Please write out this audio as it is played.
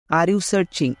Are you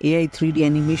searching AI 3D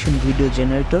animation video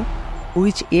generator?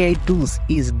 Which AI tools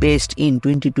is best in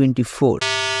 2024?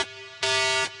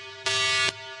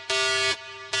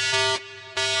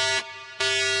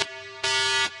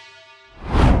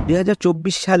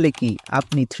 সালে কি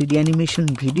আপনি 3D animation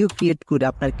video create করে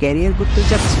আপনার career করতে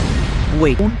চাচ্ছেন?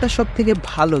 কোনটা সবথেকে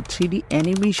ভালো 3D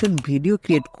অ্যানিমেশন ভিডিও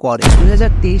ক্রিয়েট করে?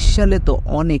 2023 সালে তো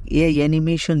অনেক এআই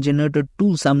অ্যানিমেশন জেনারেটর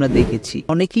টুলস আমরা দেখেছি।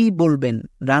 অনেকেই বলবেন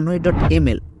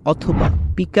runway.ml অথবা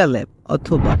পিকাল্যাব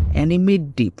অথবা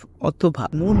অ্যানিমেটডিপ অথবা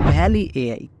মুন ভ্যালি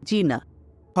এআই। জি না,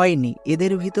 হয়নি,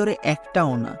 এদের ভিতরে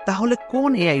একটাও না। তাহলে কোন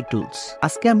এআই টুলস?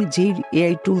 আজকে আমি যেই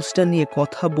এআই টুলসটা নিয়ে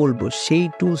কথা বলবো সেই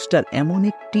টুলসটার এমন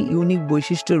একটি ইউনিক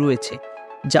বৈশিষ্ট্য রয়েছে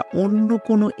যা অন্য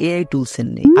কোনো এআই টুলসের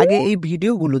নেই। আগে এই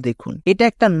ভিডিওগুলো দেখুন। এটা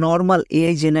একটা নর্মাল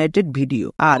এআই জেনারেটেড ভিডিও,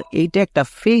 আর এইটা একটা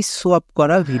ফেস সোয়াপ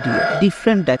করা ভিডিও।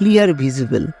 ডিফারেন্টটা clear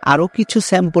visible. আরো কিছু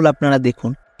স্যাম্পল আপনারা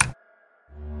দেখুন।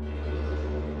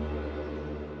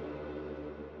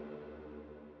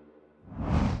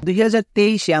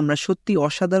 আমরা সত্যি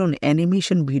অসাধারণ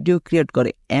অ্যানিমেশন ভিডিও ক্রিয়েট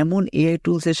করে এমন এআই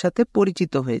টুলসের সাথে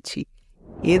পরিচিত হয়েছি।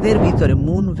 এদের ভিতরে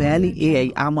মুন ভ্যালি এআই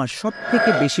আমার সব থেকে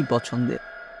বেশি পছন্দের।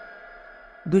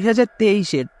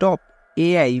 2023 top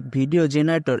AI video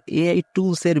generator AI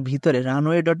টুলসের ভিতরে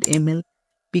runway.ml,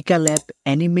 পিকাল্যাব,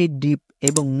 অ্যানিমেটডিপ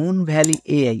এবং মুন ভ্যালি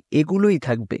এআই এগুলোই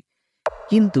থাকবে।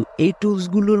 কিন্তু এই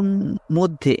টুলসগুলোর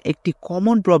মধ্যে একটি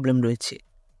কমন প্রবলেম রয়েছে।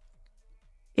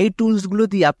 এই টুলসগুলো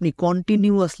দিয়ে আপনি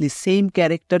কন্টিনিউয়াসলি সেম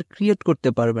ক্যারেক্টার ক্রিয়েট করতে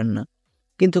পারবেন না।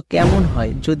 কিন্তু কেমন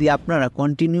হয় যদি আপনারা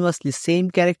কন্টিনিউয়াসলি সেম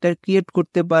ক্যারেক্টার ক্রিয়েট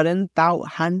করতে পারেন, তাও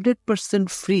 100%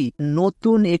 ফ্রি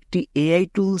নতুন একটি এআই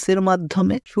টুলসের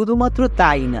মাধ্যমে? শুধুমাত্র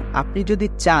তাই না, আপনি যদি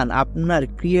চান আপনার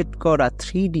ক্রিয়েট করা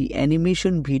 3D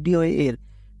অ্যানিমেশন ভিডিও এর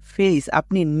ফেস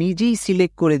আপনি নিজেই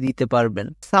সিলেক্ট করে দিতে পারবেন।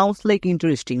 Sounds like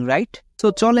interesting, right? তো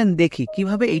চলেন দেখি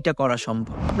কিভাবে এইটা করা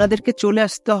সম্ভব। আপনাদেরকে চলে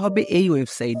আসতে হবে এই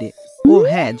ওয়েবসাইটে। ও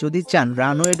হ্যাঁ, যদি চান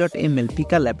runway.ml,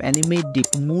 পিকাল্যাব, অ্যানিমেটডিপ,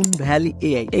 মুন ভ্যালি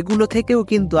এআই এগুলো থেকেও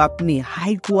কিন্তু আপনি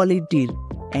হাই কোয়ালিটির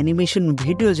অ্যানিমেশন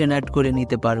ভিডিও জেনারেট করে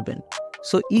নিতে পারবেন।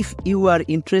 So if you are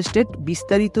interested,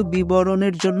 বিস্তারিত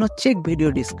বিবরণের জন্য চেক ভিডিও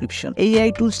ডিসক্রিপশন। এই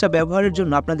এআই টুলসটা ব্যবহারের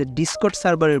জন্য আপনাদের ডিসকর্ড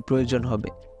সার্ভারের প্রয়োজন হবে,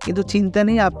 কিন্তু চিন্তা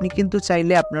নেই, আপনি কিন্তু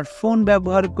চাইলে আপনার ফোন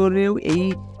ব্যবহার করেও এই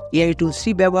এআই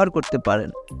টুলসটি ব্যবহার করতে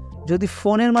পারেন। যদি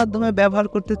ফোনের মাধ্যমে ব্যবহার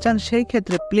করতে চান সেই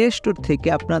ক্ষেত্রে প্লে স্টোর থেকে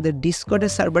আপনাদের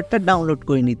ডিসকর্ডের সার্ভারটা ডাউনলোড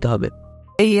করে নিতে হবে।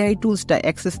 এই এআই টুলসটা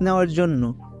অ্যাক্সেস নেওয়ার জন্য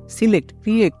সিলেক্ট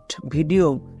ক্রিয়েট ভিডিও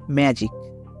ম্যাজিক,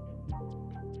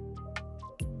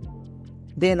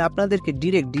 দেন আপনাদেরকে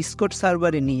ডিরেক্ট ডিসকর্ড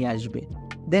সার্ভারে নিয়ে আসবে।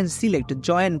 দেন select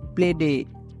join প্লেডে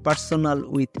personal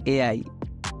with AI,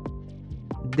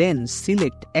 then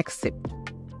select accept,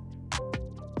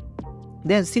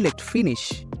 then select finish.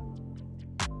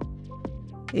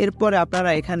 এরপরে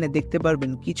আপনারা এখানে দেখতে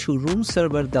পারবেন কিছু রুম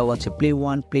সার্ভার দেওয়া আছে, প্লে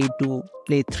 1, প্লে 2,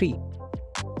 প্লে 3।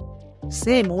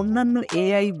 সেম অন্যান্য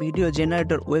এআই ভিডিও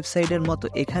জেনারেটর ওয়েবসাইটের মতো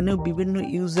এখানেও বিভিন্ন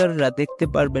ইউজাররা দেখতে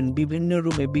পারবেন বিভিন্ন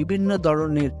রুমে বিভিন্ন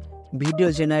ধরনের ভিডিও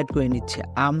জেনারেট করে নিচ্ছে।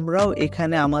 আমরাও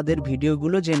এখানে আমাদের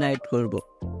ভিডিওগুলো জেনারেট করব।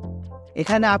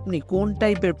 এখানে আপনি কোন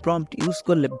টাইপের প্রম্পট ইউজ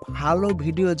করলে ভালো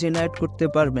ভিডিও জেনারেট করতে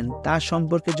পারবেন তা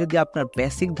সম্পর্কে যদি আপনার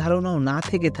বেসিক ধারণাও না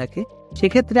থেকে থাকে,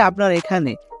 সেক্ষেত্রে আপনার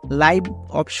এখানে লাইভ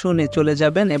অপশনে চলে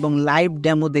যাবেন এবং লাইভ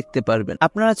ডেমো দেখতে পারবেন।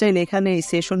 আপনারা চাইলে এখানে এই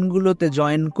সেশনগুলোতে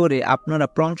জয়েন করে আপনারা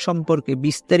প্রম্পট সম্পর্কে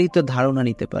বিস্তারিত ধারণা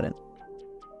নিতে পারেন।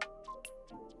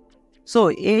 সো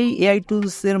এই এআই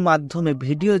টুলসের মাধ্যমে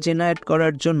ভিডিও জেনারেট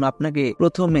করার জন্য আপনাকে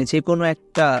প্রথমে যে কোনো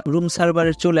একটা রুম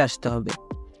সার্ভারে চলে আসতে হবে।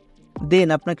 দেন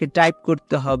আপনাকে টাইপ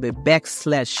করতে হবে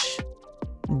ব্যাকস্ল্যাশ,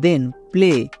 দেন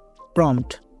প্লে প্রম্পট।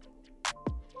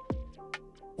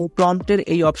 ও প্রম্পটের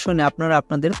এই অপশনে আপনারা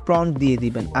আপনাদের প্রম্পট দিয়ে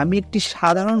দিবেন। আমি একটি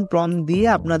সাধারণ প্রম্পট দিয়ে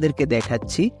আপনাদেরকে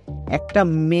দেখাচ্ছি। একটা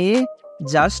মেয়ে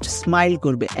জাস্ট স্মাইল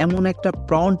করবে এমন একটা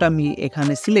প্রম্পট আমি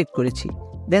এখানে সিলেক্ট করেছি।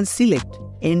 দেন সিলেক্ট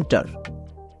এন্টার।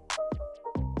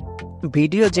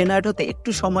 ভিডিও জেনারেট হতে একটু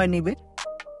সময় নেবে।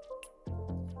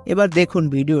 এবার দেখুন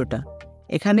ভিডিওটা,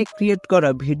 এখানে ক্রিয়েট করা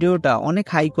ভিডিওটা অনেক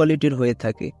হাই কোয়ালিটির হয়ে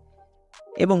থাকে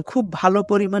এবং খুব ভালো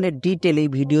পরিমাণে ডিটেল এই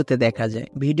ভিডিওতে দেখা যায়।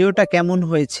 ভিডিওটা কেমন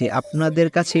হয়েছে, আপনাদের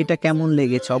কাছে এটা কেমন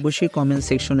লেগেছে অবশ্যই কমেন্ট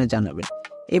সেকশনে জানাবেন।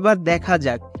 এবার দেখা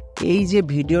যাক এই যে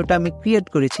ভিডিওটা আমি ক্রিয়েট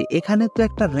করেছি, এখানে তো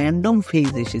একটা র্যান্ডম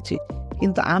ফেস এসেছে,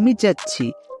 কিন্তু আমি চাচ্ছি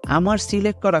আমার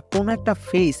সিলেক্ট করা কোন একটা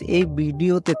ফেস এই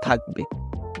ভিডিওতে থাকবে।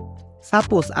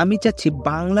 সাপোজ আমি চাচ্ছি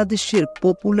বাংলাদেশের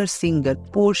পপুলার সিঙ্গার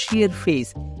পর্ষিয়ের ফেস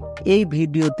এই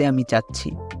ভিডিওতে আমি চাচ্ছি।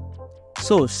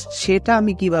 সো সেটা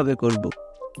আমি কিভাবে করব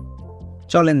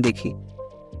চলেন দেখি।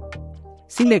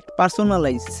 Select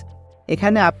personalize.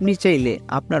 এখানে আপনি চাইলে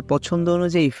আপনার পছন্দ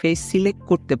অনুযায়ী ফেস সিলেক্ট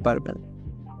করতে পারবেন।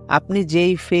 আপনি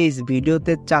যেই ফেস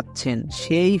ভিডিওতে চাচ্ছেন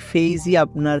সেই ফেসই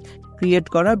আপনার ক্রিয়েট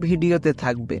করা ভিডিওতে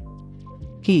থাকবে।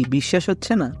 কি বিশ্বাস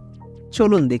হচ্ছে না?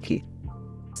 চলুন দেখি।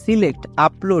 Select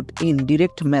upload in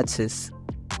direct message.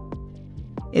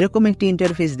 এরকম একটি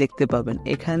ইন্টারফেস দেখতে পাবেন।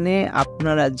 এখানে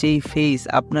আপনারা যেই ফেস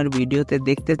আপনার ভিডিওতে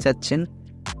দেখতে চাচ্ছেন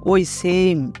ওই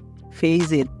সেম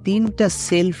ফেজের 3টা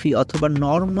সেলফি অথবা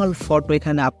নর্মাল ফটো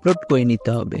এখানে আপলোড করে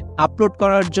নিতে হবে। আপলোড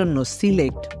করার জন্য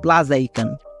সিলেক্ট প্লাস আইকন।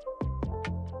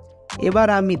 এবার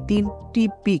আমি 3টি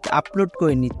পিক আপলোড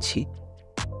করে নিচ্ছি।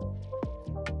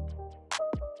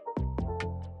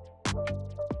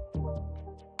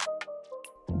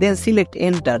 দেন select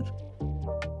enter.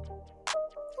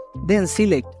 Then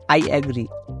select I agree.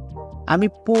 আমি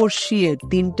পোস্টিয়ে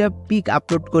 3টা পিক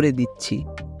আপলোড করে দিচ্ছি।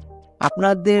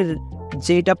 আপনাদের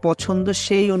যেটা পছন্দ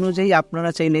সেই অনুযায়ী আপনারা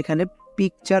চাইলে এখানে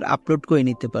পিকচার আপলোড করে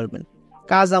নিতে পারবেন।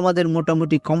 কাজ আমাদের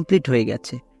মোটামুটি কমপ্লিট হয়ে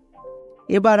গেছে।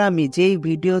 এবার আমি যেই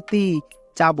ভিডিওতেই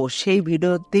চাবো সেই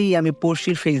ভিডিওতেই আমি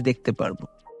পোস্টির ফেস দেখতে পারবো।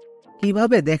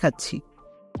 কিভাবে দেখাচ্ছি।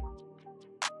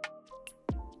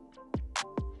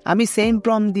 আমি সেম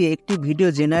প্রম্পট দিয়ে একটি ভিডিও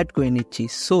জেনারেট করে নিচ্ছি।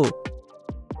 সো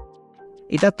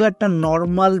এটা তো একটা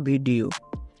নর্মাল ভিডিও,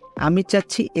 আমি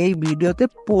চাচ্ছি এই ভিডিওতে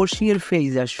পোস্টির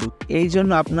ফেস আসুক। এই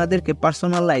জন্য আপনাদেরকে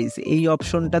পার্সোনালাইজ এই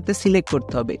অপশনটাতে সিলেক্ট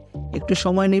করতে হবে। একটু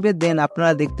সময় নেবে, দেন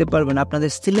আপনারা দেখতে পারবেন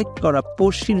আপনাদের সিলেক্ট করা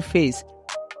পোস্টির ফেস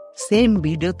সেম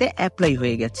ভিডিওতে অ্যাপ্লাই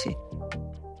হয়ে গেছে।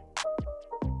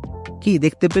 কি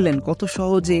দেখতে পেলেন কত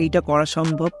সহজে এইটা করা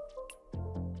সম্ভব?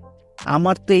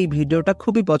 আমার তো এই ভিডিওটা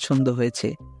খুবই পছন্দ হয়েছে।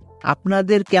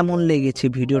 আপনাদের কেমন লেগেছে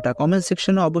ভিডিওটা কমেন্ট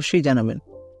সেকশনে অবশ্যই জানাবেন।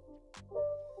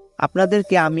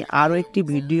 আপনাদেরকে আমি আরো একটি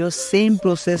ভিডিও সেম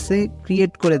প্রসেসে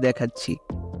ক্রিয়েট করে দেখাচ্ছি।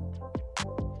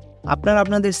 আপনারা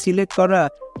আপনাদের সিলেক্ট করা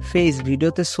ফেস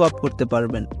ভিডিওতে সোয়াপ করতে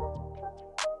পারবেন।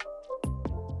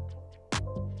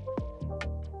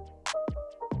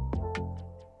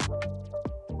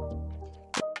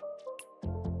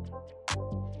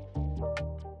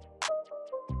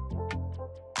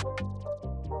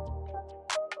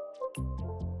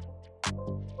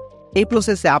 এই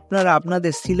প্রসেসে আপনারা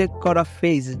আপনাদের সিলেক্ট করা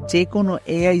ফেস যে কোনো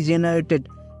এআই জেনারেটেড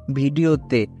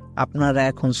ভিডিওতে আপনারা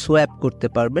এখন সোয়াপ করতে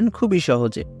পারবেন খুবই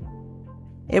সহজে।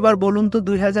 এবার বলুন তো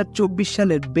 2024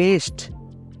 সালের best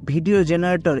video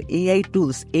generator AI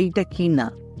tools এইটা কি না?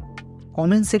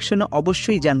 কমেন্ট সেকশনে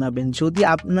অবশ্যই জানাবেন। যদি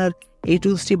আপনার এই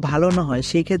টুলসটি ভালো না হয়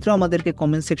সেই ক্ষেত্রেও আমাদেরকে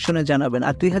কমেন্ট সেকশনে জানাবেন।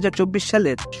 আর 2024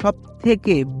 সালের সব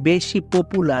থেকে বেশি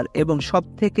পপুলার এবং সব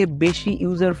থেকে বেশি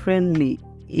ইউজার ফ্রেন্ডলি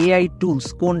এআই টুলস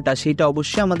কোনটা সেটা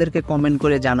অবশ্যই আমাদেরকে কমেন্ট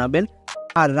করে জানাবেন।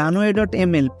 আর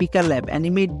runway.ml, পিকাল্যাব,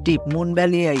 animate deep, moon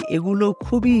valley AI এগুলো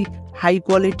খুবই হাই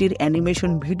কোয়ালিটির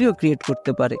অ্যানিমেশন ভিডিও ক্রিয়েট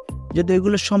করতে পারে। যদি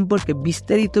এগুলো সম্পর্কে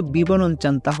বিস্তারিত বিবরণ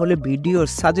চান তাহলে ভিডিওর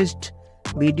সাজেস্ট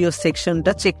ভিডিও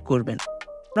সেকশনটা চেক করবেন।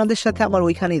 আপনাদের সাথে আমার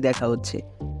ওইখানেই দেখা হচ্ছে।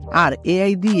 আর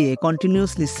এআই দিয়ে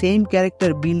কন্টিনিউয়াসলি সেম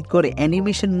ক্যারেক্টার বিল্ড করে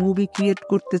অ্যানিমেশন মুভি ক্রিয়েট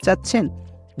করতে চাচ্ছেন,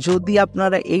 যদি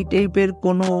আপনারা এই টাইপের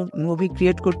কোনো মুভি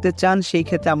ক্রিয়েট করতে চান সেই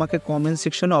ক্ষেত্রে আমাকে কমেন্ট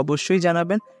সেকশনে অবশ্যই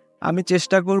জানাবেন। আমি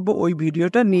চেষ্টা করব ওই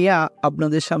ভিডিওটা নিয়ে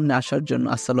আপনাদের সামনে আসার জন্য।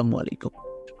 আসসালামু আলাইকুম।